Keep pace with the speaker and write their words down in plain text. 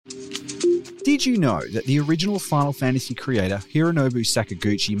Did you know that the original Final Fantasy creator, Hironobu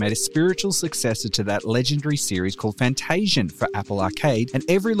Sakaguchi, made a spiritual successor to that legendary series called Fantasian for Apple Arcade, and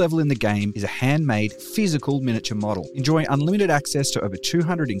every level in the game is a handmade, physical miniature model. Enjoy unlimited access to over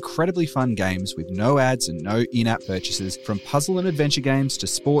 200 incredibly fun games with no ads and no in-app purchases. From puzzle and adventure games to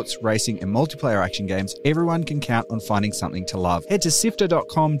sports, racing, and multiplayer action games, everyone can count on finding something to love. Head to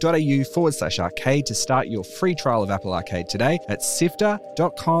sifter.com.au/arcade to start your free trial of Apple Arcade today. That's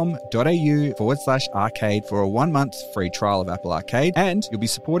sifter.com.au/arcade for a 1-month free trial of Apple Arcade, and you'll be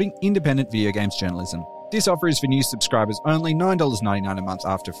supporting independent video games journalism. This offer is for new subscribers only, $9.99 a month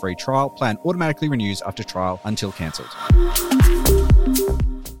after free trial. Plan automatically renews after trial until cancelled.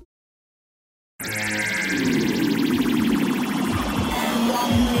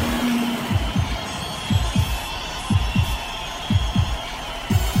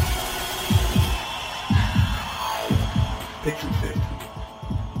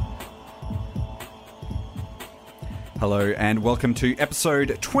 Hello and welcome to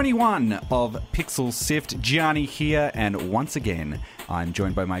episode 21 of Pixel Sift. Gianni here, and once again, I'm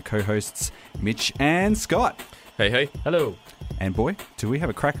joined by my co-hosts Mitch and Scott. Hey, hey. Hello. And boy, do we have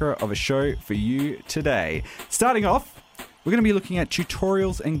a cracker of a show for you today. Starting off, we're going to be looking at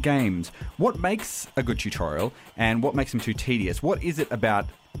tutorials and games. What makes a good tutorial and what makes them too tedious? What is it about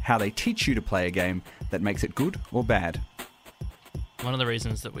how they teach you to play a game that makes it good or bad? One of the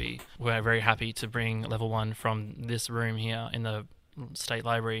reasons that we were very happy to bring Level 1 from this room here in the State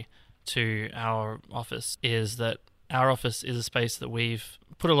Library to our office is that our office is a space that we've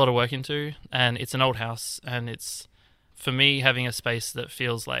put a lot of work into, and it's an old house, and it's, for me, having a space that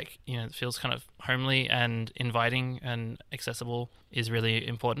feels like, it feels kind of homely and inviting and accessible is really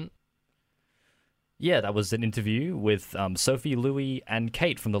important. Yeah, that was an interview with Sophie, Louie, and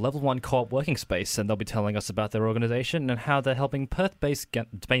Kate from the Level 1 Co-op Working Space, and they'll be telling us about their organization and how they're helping Perth-based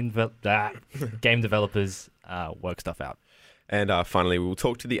game developers work stuff out. And finally, we will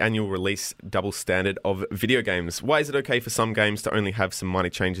talk to the annual release double standard of video games. Why is it okay for some games to only have some minor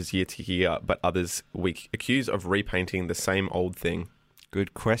changes year to year, but others we accuse of repainting the same old thing?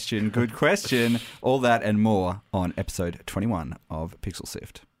 Good question, good question. All that and more on episode 21 of Pixel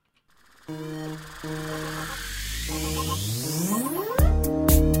Sift. You're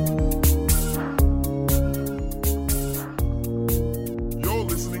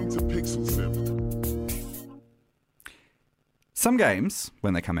listening to Pixel Sift. Some games,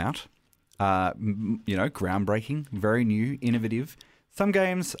 when they come out, are, groundbreaking, very new, innovative. Some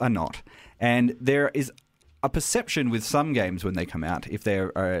games are not. And there is a perception with some games when they come out, if they're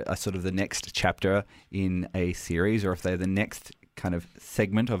a sort of the next chapter in a series, or if they're the next kind of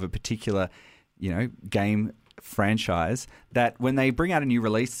segment of a particular, game franchise, that when they bring out a new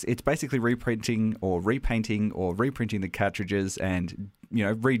release, it's basically reprinting or repainting or reprinting the cartridges and,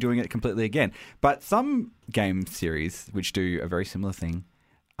 redoing it completely again. But some game series which do a very similar thing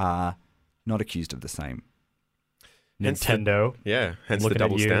are not accused of the same. Nintendo. Hence the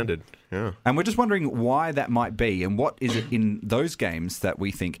double standard. Yeah. And we're just wondering why that might be, and what is it in those games that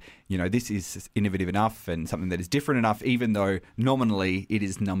we think, this is innovative enough and something that is different enough, even though nominally it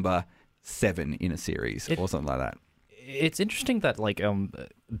is number 7 in a series or something like that. It's interesting that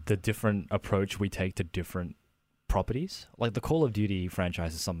the different approach we take to different properties. Like the Call of Duty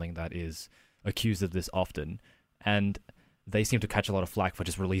franchise is something that is accused of this often, and they seem to catch a lot of flack for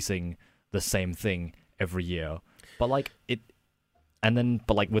just releasing the same thing every year. But with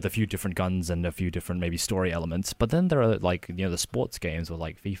a few different guns and a few different maybe story elements. But then there are the sports games or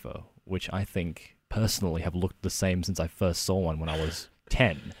like FIFA, which I think personally have looked the same since I first saw one when I was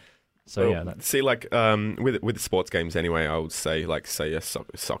 10. So well, yeah. See, with sports games anyway, I would say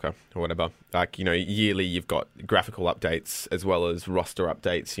soccer or whatever. Yearly you've got graphical updates as well as roster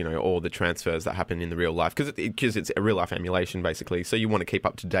updates. All the transfers that happen in the real life because it's a real life emulation basically. So you want to keep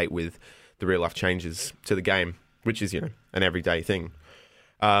up to date with the real life changes to the game, which is an everyday thing.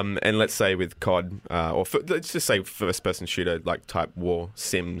 And let's say with COD let's just say first person shooter type war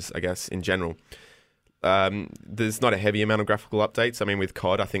sims, I guess in general. There's not a heavy amount of graphical updates. I mean, with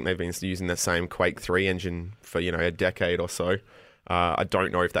COD, I think they've been using the same Quake 3 engine for, a decade or so. I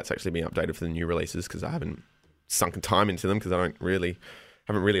don't know if that's actually been updated for the new releases because I haven't sunken time into them because I haven't really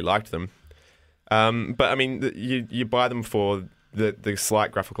liked them. But I mean, you buy them for the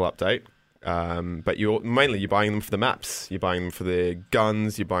slight graphical update, but you're buying them for the maps. You're buying them for the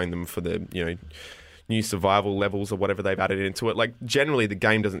guns. You're buying them for the, new survival levels or whatever they've added into it. Generally, the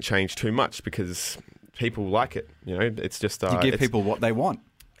game doesn't change too much because people like it. It's just you give people what they want.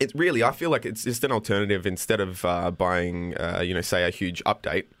 It really, I feel like it's just an alternative instead of buying, say a huge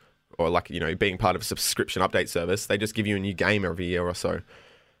update or being part of a subscription update service. They just give you a new game every year or so.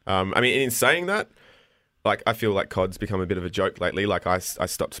 I mean, in saying that, like, I feel like COD's become a bit of a joke lately. Like, I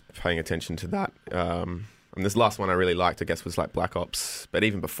stopped paying attention to that. And this last one I really liked, I guess, was like Black Ops. But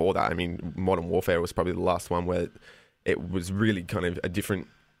even before that, I mean, Modern Warfare was probably the last one where it was really kind of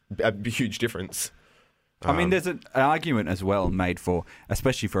a huge difference. I mean, there's an argument as well made for,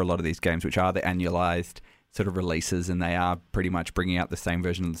 especially for a lot of these games, which are the annualized sort of releases, and they are pretty much bringing out the same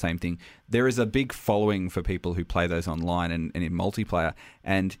version of the same thing. There is a big following for people who play those online and in multiplayer.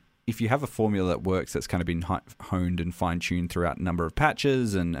 And if you have a formula that works, that's kind of been honed and fine-tuned throughout a number of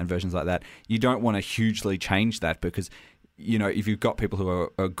patches and versions like that, you don't want to hugely change that, because, you know, if you've got people who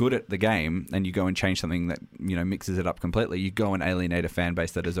are good at the game and you go and change something that, you know, mixes it up completely, you go and alienate a fan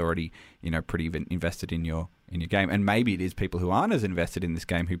base that is already, you know, pretty invested in your game. And maybe it is people who aren't as invested in this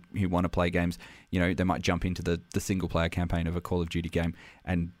game who want to play games. You know, they might jump into the single-player campaign of a Call of Duty game,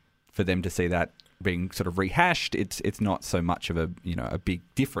 and for them to see that being sort of rehashed, it's not so much of a, you know, a big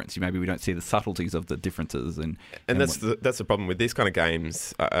difference. Maybe we don't see the subtleties of the differences, and that's the problem with these kind of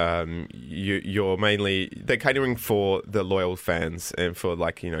games. You're mainly, they're catering for the loyal fans and for,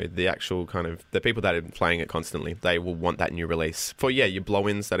 like, you know, the actual kind of the people that are playing it constantly. They will want that new release. For your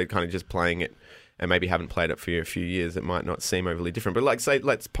blow-ins that are kind of just playing it and maybe haven't played it for a few years, it might not seem overly different. But like, say,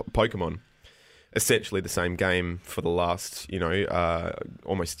 let's Pokemon. Essentially the same game for the last, you know,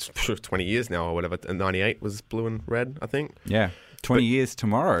 almost 20 years now or whatever. 98 was Blue and Red, I think. Yeah, 20 years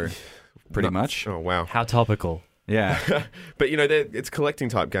tomorrow, pretty much. Oh, wow. How topical. Yeah. But, you know, it's a collecting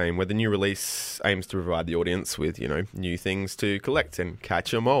type game where the new release aims to provide the audience with, you know, new things to collect and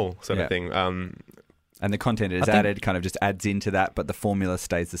catch them all sort of thing. And the content is added, kind of just adds into that, but the formula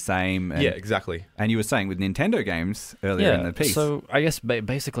stays the same. And, yeah, exactly. And you were saying with Nintendo games earlier in the piece. So I guess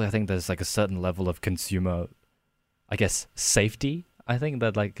basically I think there's like a certain level of consumer, I guess, safety. I think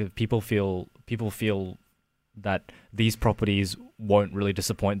that like people feel that these properties won't really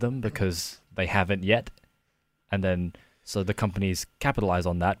disappoint them because they haven't yet. And then so the companies capitalize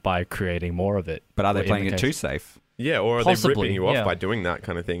on that by creating more of it. But are they playing it too safe? Yeah, or are Possibly, they ripping you off by doing that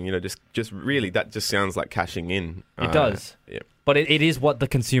kind of thing? You know, just really, that just sounds like cashing in. It does. Yeah. But it is what the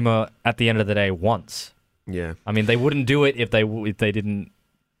consumer, at the end of the day, wants. Yeah. I mean, they wouldn't do it if they didn't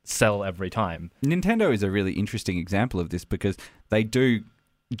sell every time. Nintendo is a really interesting example of this because they do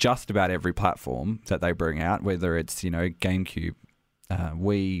just about every platform that they bring out, whether it's, you know, GameCube,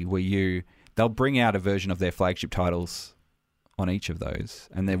 Wii U, they'll bring out a version of their flagship titles on each of those,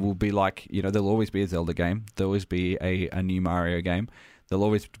 and there will be, like, you know, there'll always be a Zelda game, there'll always be a new Mario game, there'll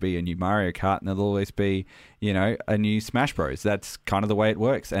always be a new Mario Kart, and there'll always be, you know, a new Smash Bros. That's kind of the way it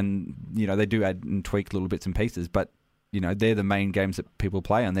works. And, you know, they do add and tweak little bits and pieces, but, you know, they're the main games that people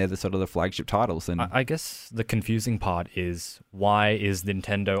play, and they're the sort of the flagship titles. And I guess the confusing part is, why is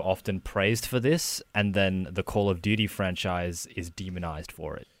Nintendo often praised for this, and then the Call of Duty franchise is demonized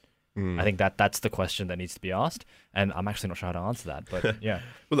for it? I think that's the question that needs to be asked, and I'm actually not sure how to answer that, but yeah.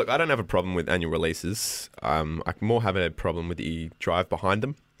 Well, look, I don't have a problem with annual releases. I more have a problem with the drive behind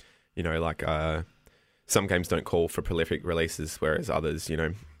them. You know, like some games don't call for prolific releases, whereas others, you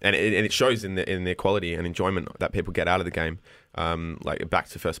know, and it shows in the quality and enjoyment that people get out of the game. Like back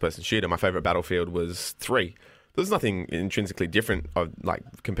to first-person shooter, my favorite Battlefield was 3. There's nothing intrinsically different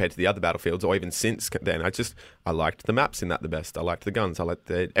like compared to the other Battlefields, or even since then. I liked the maps in that the best. I liked the guns. I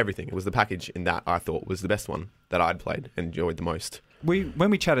liked everything. It was the package in that I thought was the best one that I'd played and enjoyed the most. When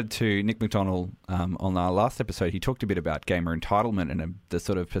we chatted to Nick McDonald on our last episode, he talked a bit about gamer entitlement and the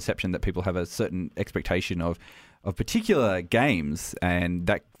sort of perception that people have a certain expectation of particular games, and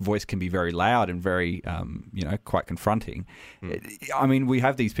that voice can be very loud and very, you know, quite confronting. I mean, we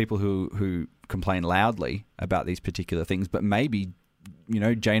have these people who complain loudly about these particular things, but maybe, you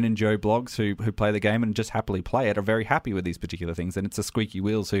know, Jane and Joe blogs who play the game and just happily play it are very happy with these particular things, and it's the squeaky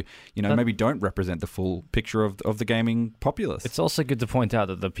wheels who, you know, maybe don't represent the full picture of the gaming populace. It's also good to point out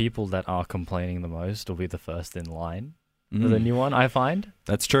that the people that are complaining the most will be the first in line for the new one, I find.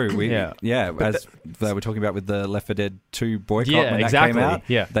 That's true. As they were talking about with the Left 4 Dead 2 boycott when that came out,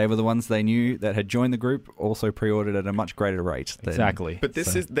 they were the ones they knew that had joined the group, also pre-ordered at a much greater rate. Exactly. But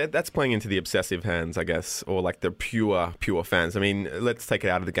that's playing into the obsessive hands, I guess, or like the pure fans. I mean, let's take it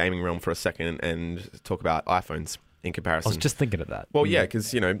out of the gaming realm for a second and talk about iPhones in comparison. I was just thinking of that. Well, yeah,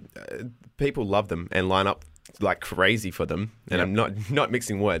 because, you know, people love them and line up like crazy for them, and I'm not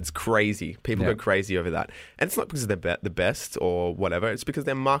mixing words. Crazy people go crazy over that, and it's not because they're the best or whatever. It's because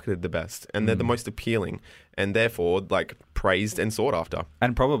they're marketed the best and they're the most appealing. and therefore like praised and sought after.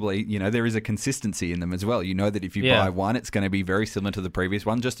 And probably, there is a consistency in them as well. You know that if you buy one, it's going to be very similar to the previous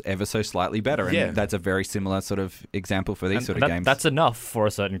one, just ever so slightly better. And that's a very similar sort of example for these sort of games. That's enough for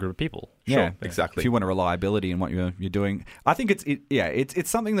a certain group of people. Yeah, exactly. If you want a reliability in what you're doing, I think it's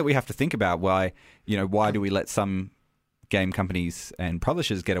something that we have to think about. Why do we let some game companies and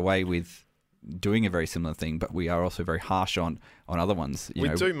publishers get away with doing a very similar thing, but we are also very harsh on other ones. We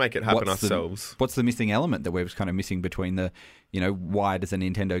do make it happen ourselves. What's the missing element that we're kind of missing between the, why does a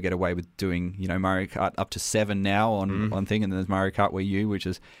Nintendo get away with doing, Mario Kart up to 7 now on one thing, and then there's Mario Kart Wii U, which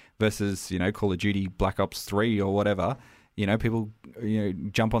is versus, Call of Duty Black Ops 3 or whatever. People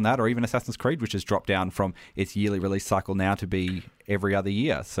jump on that, or even Assassin's Creed, which has dropped down from its yearly release cycle now to be every other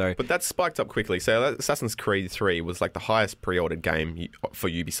year. But that's spiked up quickly. So Assassin's Creed 3 was like the highest pre-ordered game for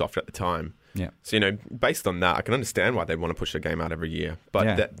Ubisoft at the time. Yeah. So based on that, I can understand why they want to push a game out every year.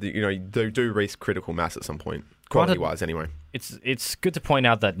 But they do reach critical mass at some point, quality-wise, anyway. It's good to point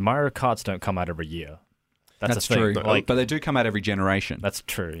out that Mario Karts don't come out every year. That's true. But they do come out every generation. That's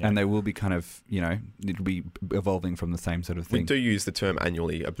true. Yeah. And they will be kind of, it'll be evolving from the same sort of thing. We do use the term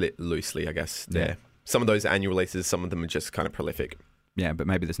annually a bit loosely, I guess, there. Yeah. Some of those annual releases, some of them are just kind of prolific. Yeah, but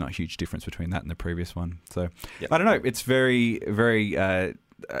maybe there's not a huge difference between that and the previous one. So, I don't know. It's very, very...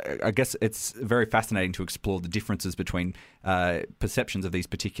 I guess it's very fascinating to explore the differences between perceptions of these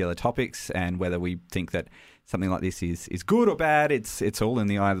particular topics, and whether we think that something like this is good or bad. It's all in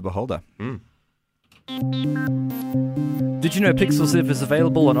the eye of the beholder. Mm. Did you know Pixel Sieve is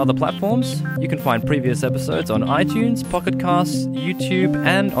available on other platforms? You can find previous episodes on iTunes, Pocket Casts, YouTube,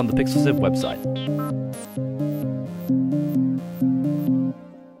 and on the Pixel Sieve website.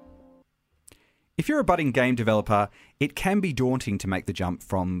 If you're a budding game developer, it can be daunting to make the jump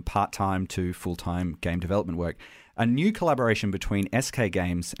from part-time to full-time game development work. A new collaboration between SK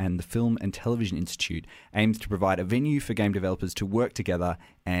Games and the Film and Television Institute aims to provide a venue for game developers to work together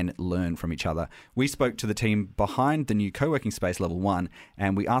and learn from each other. We spoke to the team behind the new co-working space Level 1,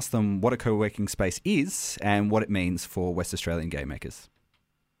 and we asked them what a co-working space is and what it means for West Australian game makers.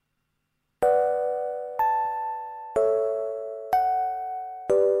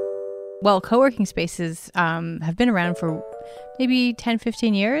 Well, co-working spaces have been around for maybe 10,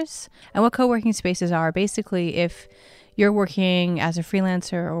 15 years. And what co-working spaces are, basically, if you're working as a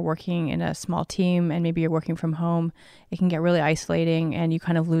freelancer or working in a small team and maybe you're working from home, it can get really isolating and you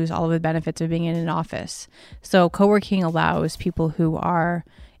kind of lose all of the benefits of being in an office. So co-working allows people who are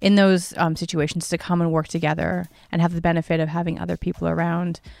in those situations to come and work together and have the benefit of having other people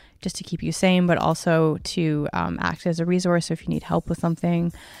around just to keep you sane, but also to act as a resource if you need help with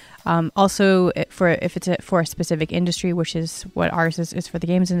something. Also, if it's for a specific industry, which is what ours is for the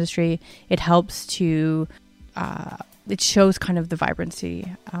games industry, it helps to, it shows kind of the vibrancy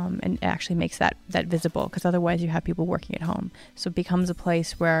and it actually makes that visible, because otherwise you have people working at home. So it becomes a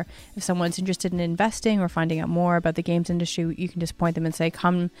place where if someone's interested in investing or finding out more about the games industry, you can just point them and say,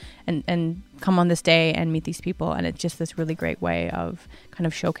 come and come on this day and meet these people. And it's just this really great way of kind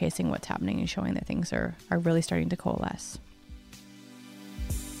of showcasing what's happening and showing that things are really starting to coalesce.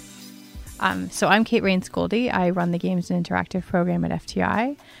 So I'm Kate Raynes-Goldie. I run the Games and Interactive program at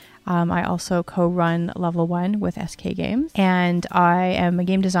FTI. I also co-run Level 1 with SK Games. And I am a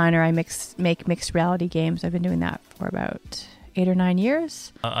game designer. I make mixed reality games. I've been doing that for about 8 or 9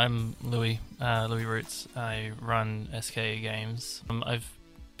 years. I'm Louis Roots. I run SK Games. I've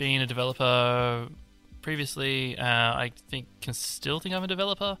been a developer previously. I still think I'm a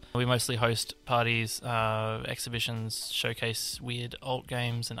developer. We mostly host parties, exhibitions, showcase weird alt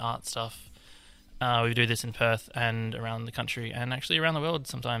games and art stuff. We do this in Perth and around the country and actually around the world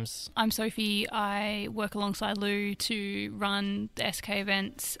sometimes. I'm Sophie. I work alongside Lou to run the SK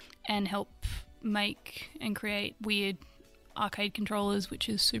events and help make and create weird arcade controllers, which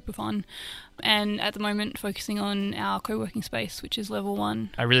is super fun. And at the moment, focusing on our co-working space, which is Level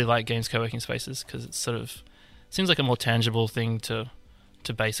 1. I really like games co-working spaces because it seems like a more tangible thing to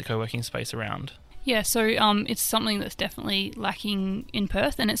base a co-working space around. Yeah, so it's something that's definitely lacking in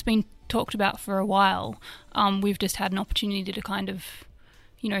Perth, and it's been talked about for a while. We've just had an opportunity to kind of,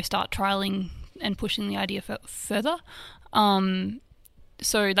 start trialling and pushing the idea further.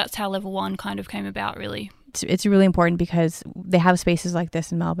 So that's how Level 1 kind of came about, really. It's really important because they have spaces like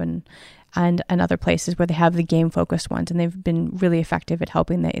this in Melbourne and other places where they have the game-focused ones, and they've been really effective at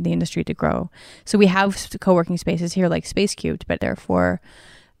helping the industry to grow. So we have co-working spaces here like Space Cubed, but they're for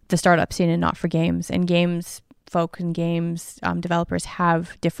the startup scene and not for games. And games folk and games developers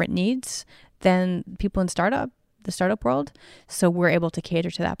have different needs than people in startup the startup world. So we're able to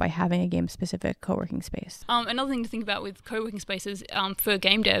cater to that by having a game-specific co-working space. Another thing to think about with co-working spaces for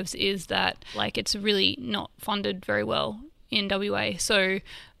game devs is that like it's really not funded very well in WA. So,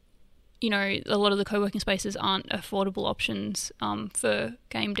 you know, a lot of the co-working spaces aren't affordable options for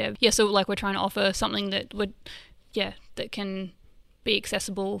game dev. Yeah, so like we're trying to offer something that that can be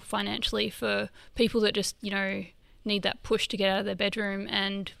accessible financially for people that just, you know, need that push to get out of their bedroom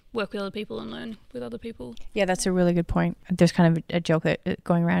and work with other people and learn with other people. Yeah, that's a really good point. There's kind of a joke that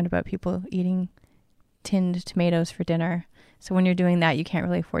going around about people eating tinned tomatoes for dinner. So when you're doing that, you can't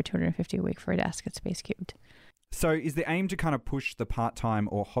really afford $250 a week for a desk at Space Cubed. So is the aim to kind of push the part-time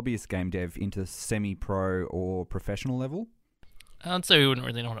or hobbyist game dev into semi-pro or professional level? I'd say we wouldn't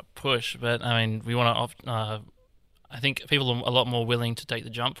really want to push, but I mean, we want to. I think people are a lot more willing to take the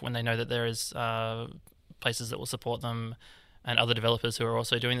jump when they know that there is places that will support them and other developers who are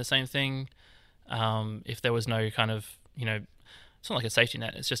also doing the same thing. If there was no kind of, you know, it's not like a safety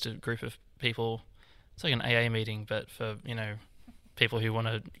net. It's just a group of people. It's like an AA meeting, but for, you know, people who want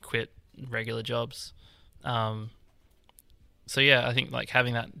to quit regular jobs. So yeah, I think like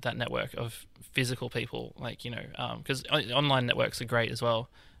having that network of physical people, like, you know, because online networks are great as well.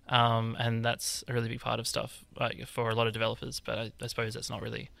 And that's a really big part of stuff, like for a lot of developers. But I suppose that's not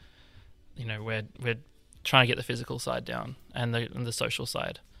really, you know, we're trying to get the physical side down and the social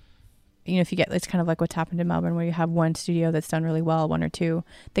side. You know, if you get, it's kind of like what's happened in Melbourne, where you have one studio that's done really well, one or two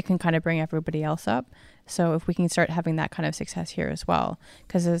that can kind of bring everybody else up. So if we can start having that kind of success here as well,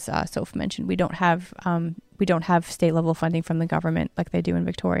 because as Sof mentioned, we don't have state level funding from the government like they do in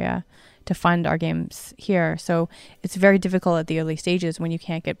Victoria to fund our games here. So it's very difficult at the early stages when you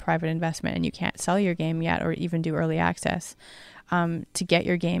can't get private investment and you can't sell your game yet or even do early access to get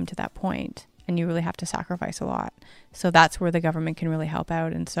your game to that point. And you really have to sacrifice a lot. So that's where the government can really help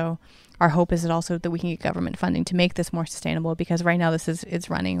out. And so our hope is also that we can get government funding to make this more sustainable, because right now it's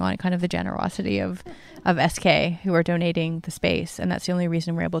running on kind of the generosity of SK, who are donating the space. And that's the only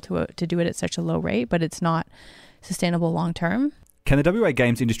reason we're able to do it at such a low rate, but it's not sustainable long term. Can the WA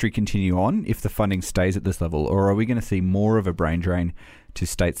games industry continue on if the funding stays at this level, or are we going to see more of a brain drain to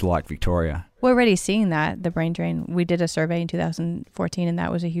states like Victoria? We're already seeing that, the brain drain. We did a survey in 2014, and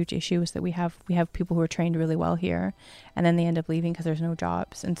that was a huge issue, is that we have people who are trained really well here, and then they end up leaving because there's no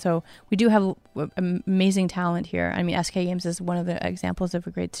jobs. And so we do have amazing talent here. I mean, SK Games is one of the examples of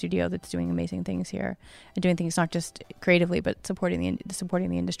a great studio that's doing amazing things here, and doing things not just creatively, but supporting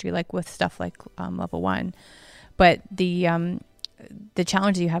the industry, like with stuff like Level 1. But the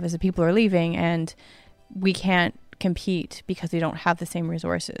challenge that you have is that people are leaving, and we can't compete because we don't have the same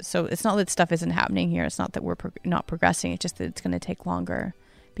resources. So it's not that stuff isn't happening here. It's not that we're not progressing. It's just that it's going to take longer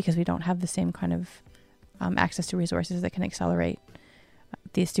because we don't have the same kind of access to resources that can accelerate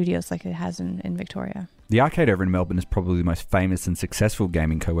these studios like it has in Victoria. The arcade over in Melbourne is probably the most famous and successful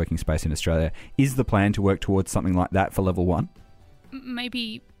gaming co-working space in Australia. Is the plan to work towards something like that for Level 1?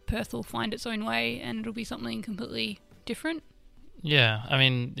 Maybe Perth will find its own way and it'll be something completely different. Yeah, I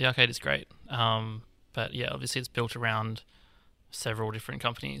mean, the arcade is great. But yeah, obviously it's built around several different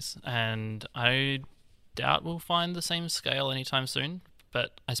companies, and I doubt we'll find the same scale anytime soon.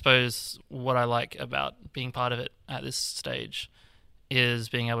 But I suppose what I like about being part of it at this stage is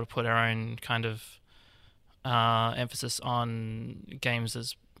being able to put our own kind of emphasis on games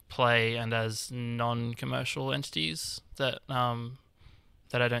as play and as non-commercial entities that I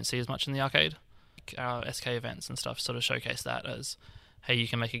don't see as much in the arcade. Our SK events and stuff sort of showcase that as, hey, you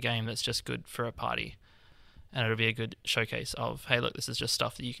can make a game that's just good for a party. And it'll be a good showcase of, hey, look, this is just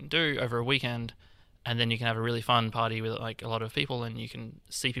stuff that you can do over a weekend, and then you can have a really fun party with like a lot of people, and you can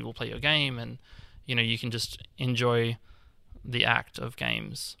see people play your game, and you know, you can just enjoy the act of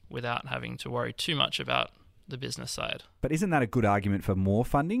games without having to worry too much about the business side. But isn't that a good argument for more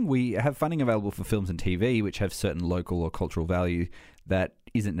funding? We have funding available for films and TV, which have certain local or cultural value that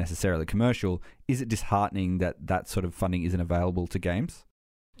isn't necessarily commercial. Is it disheartening that that sort of funding isn't available to games?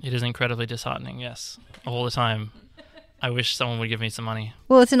 It is incredibly disheartening, yes. All the time. I wish someone would give me some money.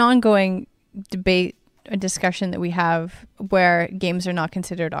 Well, it's an ongoing debate, a discussion that we have where games are not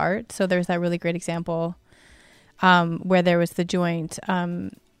considered art. So there's that really great example where there was the joint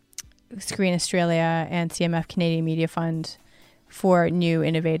Screen Australia and CMF Canadian Media Fund for new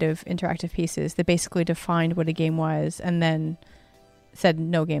innovative interactive pieces that basically defined what a game was and then said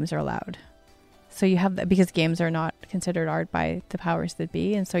no games are allowed. So you have that because games are not considered art by the powers that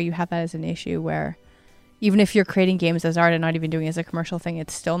be. And so you have that as an issue where even if you're creating games as art and not even doing it as a commercial thing,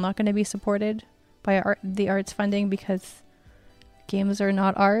 it's still not going to be supported by the arts funding because games are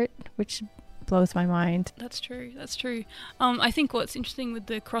not art, which blows my mind. That's true. That's true. I think what's interesting with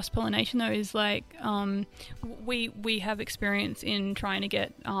the cross-pollination, though, is like we have experience in trying to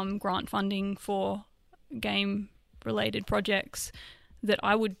get grant funding for game-related projects that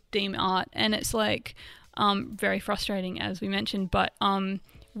I would deem art, and it's like very frustrating, as we mentioned. But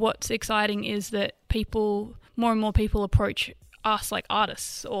what's exciting is that more and more people approach us, like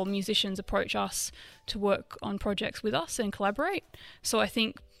artists or musicians approach us to work on projects with us and collaborate. So I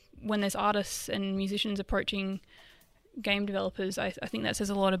think when there's artists and musicians approaching game developers, I think that says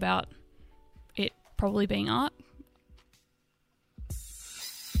a lot about it probably being art.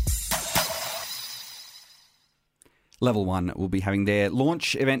 Level 1 will be having their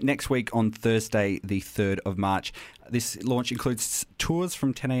launch event next week on Thursday, the 3rd of March. This launch includes tours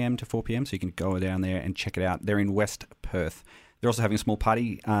from 10 a.m. to 4 p.m, so you can go down there and check it out. They're in West Perth. They're also having a small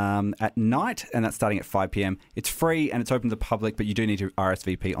party at night, and that's starting at 5 p.m. It's free and it's open to the public, but you do need to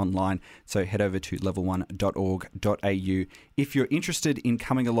RSVP online. So head over to level1.org.au if you're interested in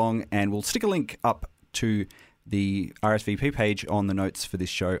coming along, and we'll stick a link up to the RSVP page on the notes for this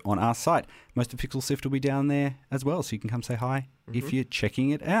show on our site. Most of Pixel Sift will be down there as well, so you can come say hi if you're checking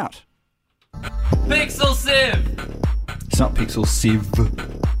it out. Pixel Sieve! It's not Pixel Sieve,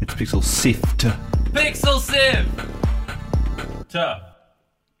 it's Pixel Sift. Pixel Sieve!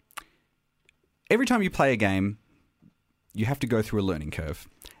 Every time you play a game, you have to go through a learning curve.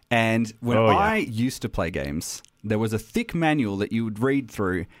 And when I used to play games, there was a thick manual that you would read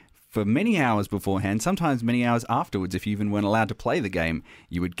through for many hours beforehand, sometimes many hours afterwards. If you even weren't allowed to play the game,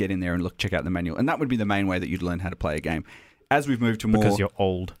 you would get in there and check out the manual. And that would be the main way that you'd learn how to play a game. As we've moved to more... Because you're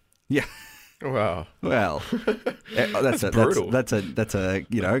old. Yeah. Wow. Well, that's brutal. That's a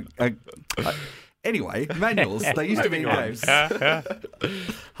anyway, manuals, they used to be in games.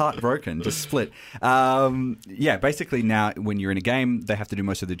 Heartbroken, just split. Basically now when you're in a game, they have to do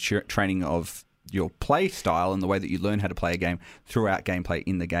most of the training of your play style and the way that you learn how to play a game throughout gameplay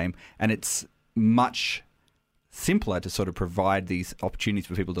in the game. And it's much simpler to sort of provide these opportunities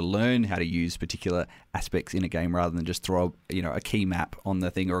for people to learn how to use particular aspects in a game rather than just throw a key map on the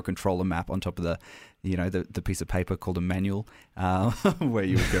thing or a controller map on top of the piece of paper called a manual, where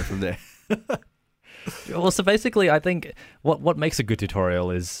you would go from there. Well, so basically, I think what makes a good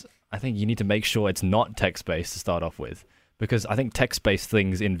tutorial is I think you need to make sure it's not text-based to start off with, because I think text-based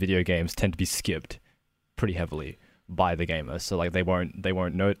things in video games tend to be skipped pretty heavily by the gamer. So like they won't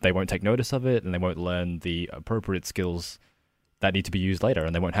take notice of it, and they won't learn the appropriate skills that need to be used later,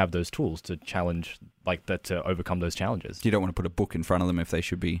 and they won't have those tools to challenge to overcome those challenges. You don't want to put a book in front of them if they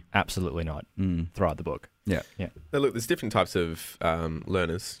should be. Absolutely not. Throw out the book. Yeah. Yeah. Now, look, there's different types of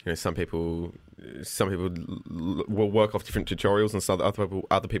learners. Some people will work off different tutorials, and some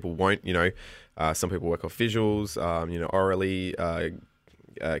other people won't. Some people work off visuals, orally,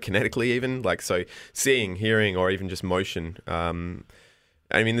 kinetically, even so seeing, hearing, or even just motion.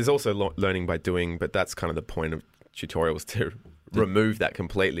 There's also learning by doing, but that's kind of the point of tutorials, to remove that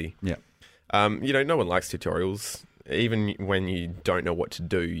completely. Yeah. No one likes tutorials. Even when you don't know what to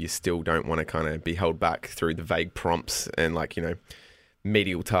do, you still don't want to kind of be held back through the vague prompts and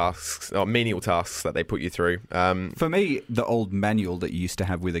menial tasks that they put you through. For me, the old manual that you used to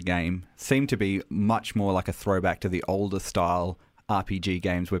have with a game seemed to be much more like a throwback to the older style RPG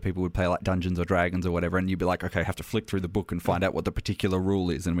games where people would play like Dungeons or Dragons or whatever, and you'd be like, okay, I have to flick through the book and find out what the particular rule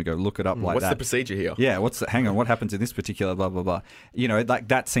is, and we go look it up like what's that. What's the procedure here? Yeah, hang on, what happens in this particular blah, blah, blah.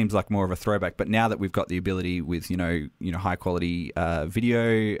 That seems like more of a throwback, but now that we've got the ability with, high quality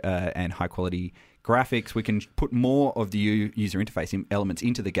video and high quality graphics, we can put more of the user interface elements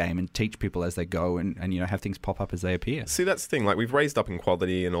into the game and teach people as they go and have things pop up as they appear. See, that's the thing. We've raised up in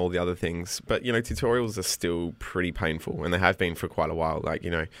quality and all the other things, but tutorials are still pretty painful, and they have been for quite a while.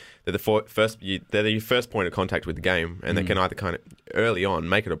 They're the first point of contact with the game, and they can either kind of early on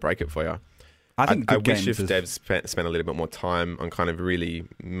make it or break it for you. I wish if devs spent a little bit more time on kind of really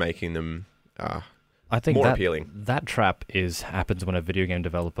making them I think more appealing. That trap happens when a video game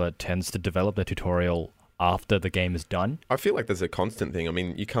developer tends to develop the tutorial after the game is done. I feel like there's a constant thing.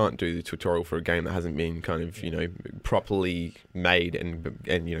 You can't do the tutorial for a game that hasn't been kind of properly made and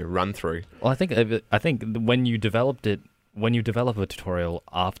run through. Well, I think when you develop a tutorial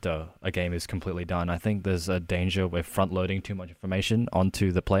after a game is completely done, I think there's a danger with front loading too much information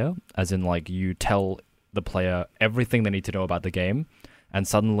onto the player, as in you tell the player everything they need to know about the game. And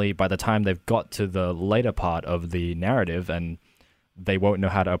suddenly, by the time they've got to the later part of the narrative, and they won't know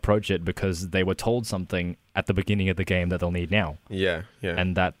how to approach it because they were told something at the beginning of the game that they'll need now. Yeah.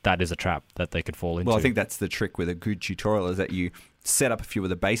 And that is a trap that they could fall into. Well, I think that's the trick with a good tutorial, is that you set up a few of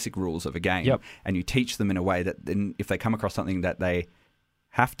the basic rules of a game, and you teach them in a way that then if they come across something that they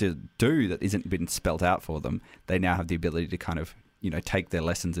have to do that isn't been spelt out for them, they now have the ability to kind of, take their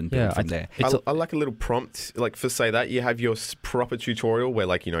lessons and build from there. I like a little prompt, like for say that you have your proper tutorial where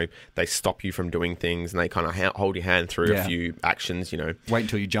they stop you from doing things and they kind of hold your hand through a few actions, Wait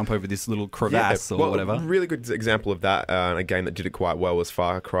until you jump over this little crevasse or whatever. A really good example of that, a game that did it quite well was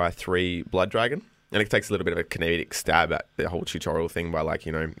Far Cry 3 Blood Dragon. And it takes a little bit of a comedic stab at the whole tutorial thing by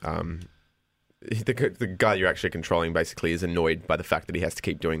the guy you're actually controlling basically is annoyed by the fact that he has to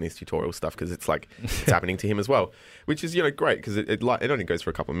keep doing this tutorial stuff because it's happening to him as well, which is great because it only goes for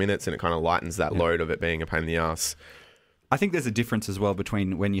a couple of minutes and it kind of lightens that load of it being a pain in the ass. I think there's a difference as well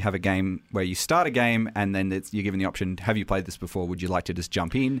between when you have a game where you start a game and then you're given the option, have you played this before? Would you like to just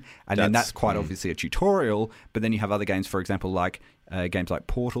jump in? And then that's quite obviously a tutorial. But then you have other games, for example, like games like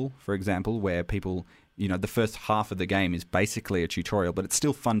Portal, for example, where people, the first half of the game is basically a tutorial, but it's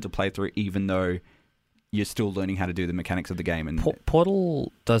still fun to play through even though you're still learning how to do the mechanics of the game. And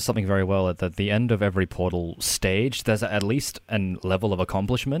Portal does something very well at the end of every Portal stage. There's at least a level of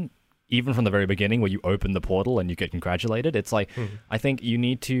accomplishment, even from the very beginning where you open the portal and you get congratulated. It's like, I think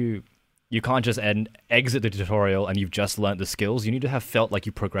you can't just exit the tutorial and you've just learnt the skills. You need to have felt like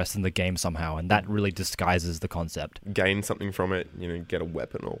you progressed in the game somehow, and that really disguises the concept. Gain something from it, get a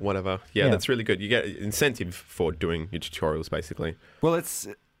weapon or whatever. Yeah, that's really good. You get incentive for doing your tutorials, basically. Well, it's...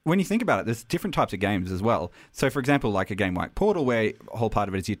 When you think about it, there's different types of games as well. So, for example, like a game like Portal, where a whole part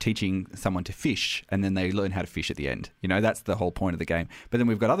of it is you're teaching someone to fish, and then they learn how to fish at the end. That's the whole point of the game. But then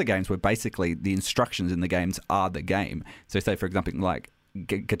we've got other games where basically the instructions in the games are the game. So, say, for example, like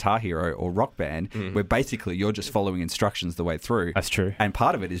Guitar Hero or Rock Band, where basically you're just following instructions the way through. That's true. And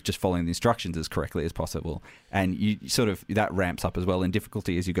part of it is just following the instructions as correctly as possible. And you that ramps up as well in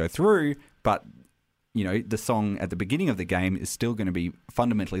difficulty as you go through, but... the song at the beginning of the game is still going to be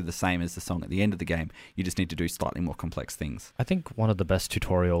fundamentally the same as the song at the end of the game. You just need to do slightly more complex things. I think one of the best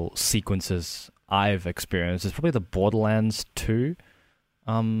tutorial sequences I've experienced is probably the Borderlands 2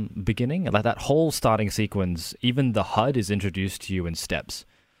 beginning. Like that whole starting sequence, even the HUD is introduced to you in steps.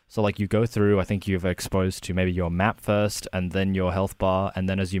 So like you go through, I think you're exposed to maybe your map first and then your health bar. And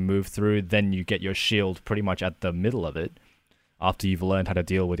then as you move through, then you get your shield pretty much at the middle of it, after you've learned how to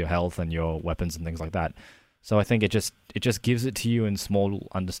deal with your health and your weapons and things like that. So I think it just gives it to you in small,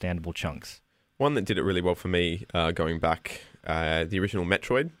 understandable chunks. One that did it really well for me, going back, the original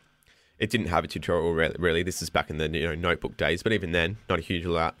Metroid, it didn't have a tutorial really. This is back in the notebook days, but even then, not a huge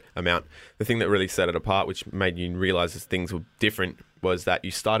amount. The thing that really set it apart, which made you realise that things were different, was that you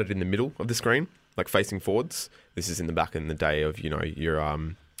started in the middle of the screen, like facing forwards. This is in the back in the day of your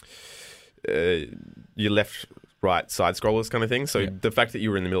left, right side scrollers kind of thing. So the fact that you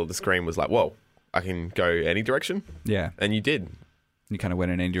were in the middle of the screen was like, whoa, I can go any direction. Yeah. And you did. You kind of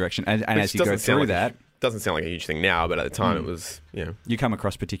went in any direction. And as you go through that... Doesn't sound like a huge thing now, but at the time it was, You come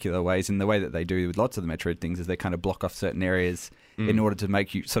across particular ways, and the way that they do with lots of the Metroid things is they kind of block off certain areas in order to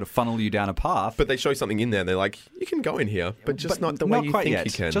make you sort of funnel you down a path. But they show something in there and they're like, you can go in here, but just not the way you think yet.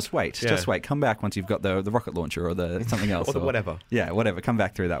 You can. Just wait. Just wait. Come back once you've got the rocket launcher or the something else. or whatever. Yeah, whatever. Come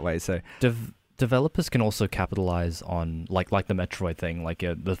back through that way. So... Developers can also capitalize on like the Metroid thing. Like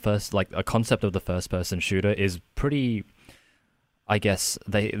the first, like a concept of the first-person shooter is pretty. I guess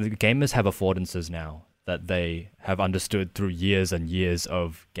the gamers have affordances now that they have understood through years and years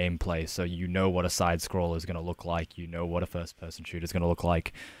of gameplay. So you know what a side scroller is going to look like. You know what a first-person shooter is going to look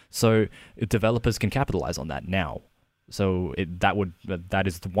like. So developers can capitalize on that now. So that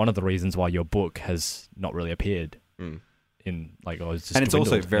is one of the reasons why your book has not really appeared. And it's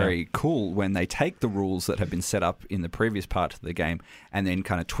also very cool when they take the rules that have been set up in the previous part of the game and then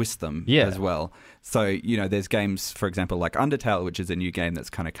kind of twist them as well. So, there's games, for example, like Undertale, which is a new game that's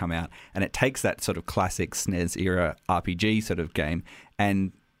kind of come out, and it takes that sort of classic SNES era RPG sort of game,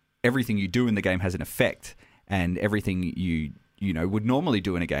 and everything you do in the game has an effect, and everything you would normally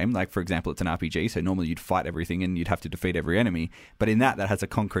do in a game, like, for example, it's an RPG, so normally you'd fight everything and you'd have to defeat every enemy. But in that has a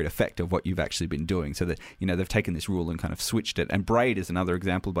concrete effect of what you've actually been doing. So that, they've taken this rule and kind of switched it. And Braid is another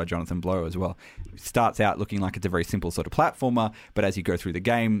example by Jonathan Blow as well. It starts out looking like it's a very simple sort of platformer, but as you go through the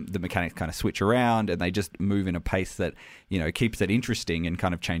game, the mechanics kind of switch around and they just move in a pace that, keeps it interesting and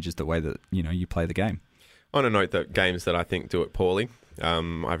kind of changes the way that, you play the game. On a note that games that I think do it poorly,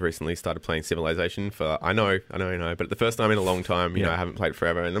 I've recently started playing Civilization for, I know, but the first time in a long time, I haven't played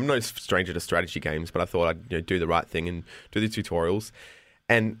forever, and I'm no stranger to strategy games, but I thought I'd do the right thing and do the tutorials,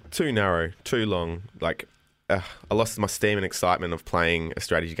 and too narrow, too long, I lost my steam and excitement of playing a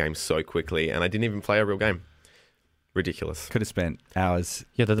strategy game so quickly, and I didn't even play a real game. Ridiculous. Could have spent hours.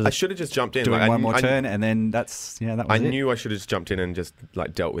 Yeah, I should have just jumped in. Doing one more turn, and then that was it. I knew I should have just jumped in and just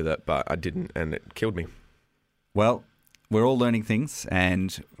dealt with it, but I didn't, and it killed me. Well, we're all learning things,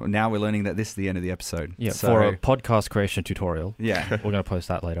 and now we're learning that this is the end of the episode. Yeah, So- for a podcast creation tutorial. Yeah. We're going to post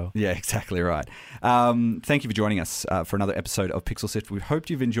that later. Yeah, exactly right. Thank you for joining us for another episode of Pixel Sift. We hope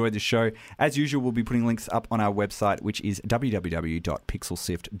you've enjoyed the show. As usual, we'll be putting links up on our website, which is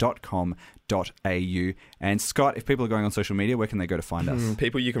www.pixelsift.com.au. And Scott, if people are going on social media, where can they go to find us?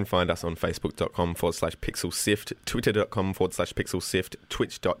 People, you can find us on facebook.com/pixelsift, twitter.com/pixelsift,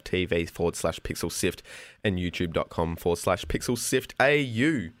 twitch.tv/pixelsift, and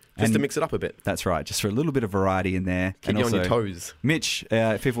youtube.com/pixelsiftau. Just to mix it up a bit. That's right, just for a little bit of variety in there. Keep you on your toes. Mitch,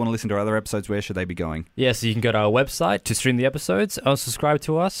 if people want to listen to our other episodes, where should they be going? Yeah, so you can go to our website to stream the episodes, or subscribe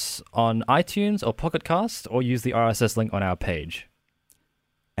to us on iTunes or Pocket Cast, or use the RSS link on our page.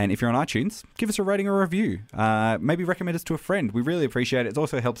 And if you're on iTunes, give us a rating or a review. Maybe recommend us to a friend. We really appreciate it. It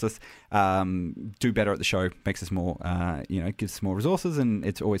also helps us do better at the show, makes us more, gives us more resources, and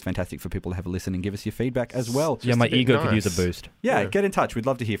it's always fantastic for people to have a listen and give us your feedback as well. Yeah, my ego could use a boost. Yeah, get in touch. We'd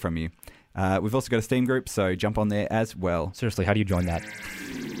love to hear from you. We've also got a Steam group, so jump on there as well. Seriously, how do you join that?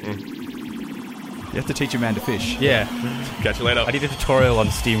 You have to teach a man to fish. Yeah. Catch you later. I need a tutorial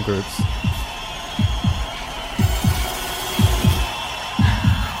on Steam groups.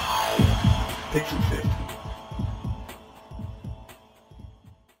 Pixel Sift.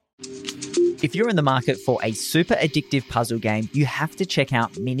 If you're in the market for a super addictive puzzle game, you have to check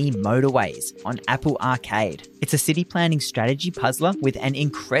out Mini Motorways on Apple Arcade. It's a city planning strategy puzzler with an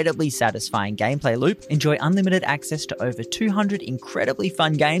incredibly satisfying gameplay loop. Enjoy unlimited access to over 200 incredibly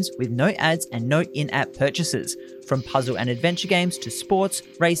fun games with no ads and no in-app purchases. From puzzle and adventure games to sports,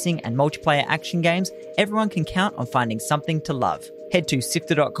 racing, and multiplayer action games, everyone can count on finding something to love. Head to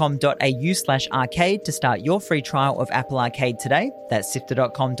sifter.com.au/arcade to start your free trial of Apple Arcade today. That's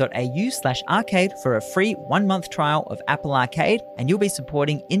sifter.com.au/arcade for a free 1-month trial of Apple Arcade, and you'll be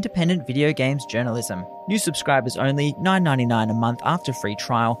supporting independent video games journalism. New subscribers only, $9.99 a month after free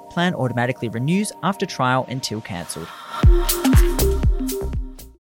trial. Plan automatically renews after trial until cancelled.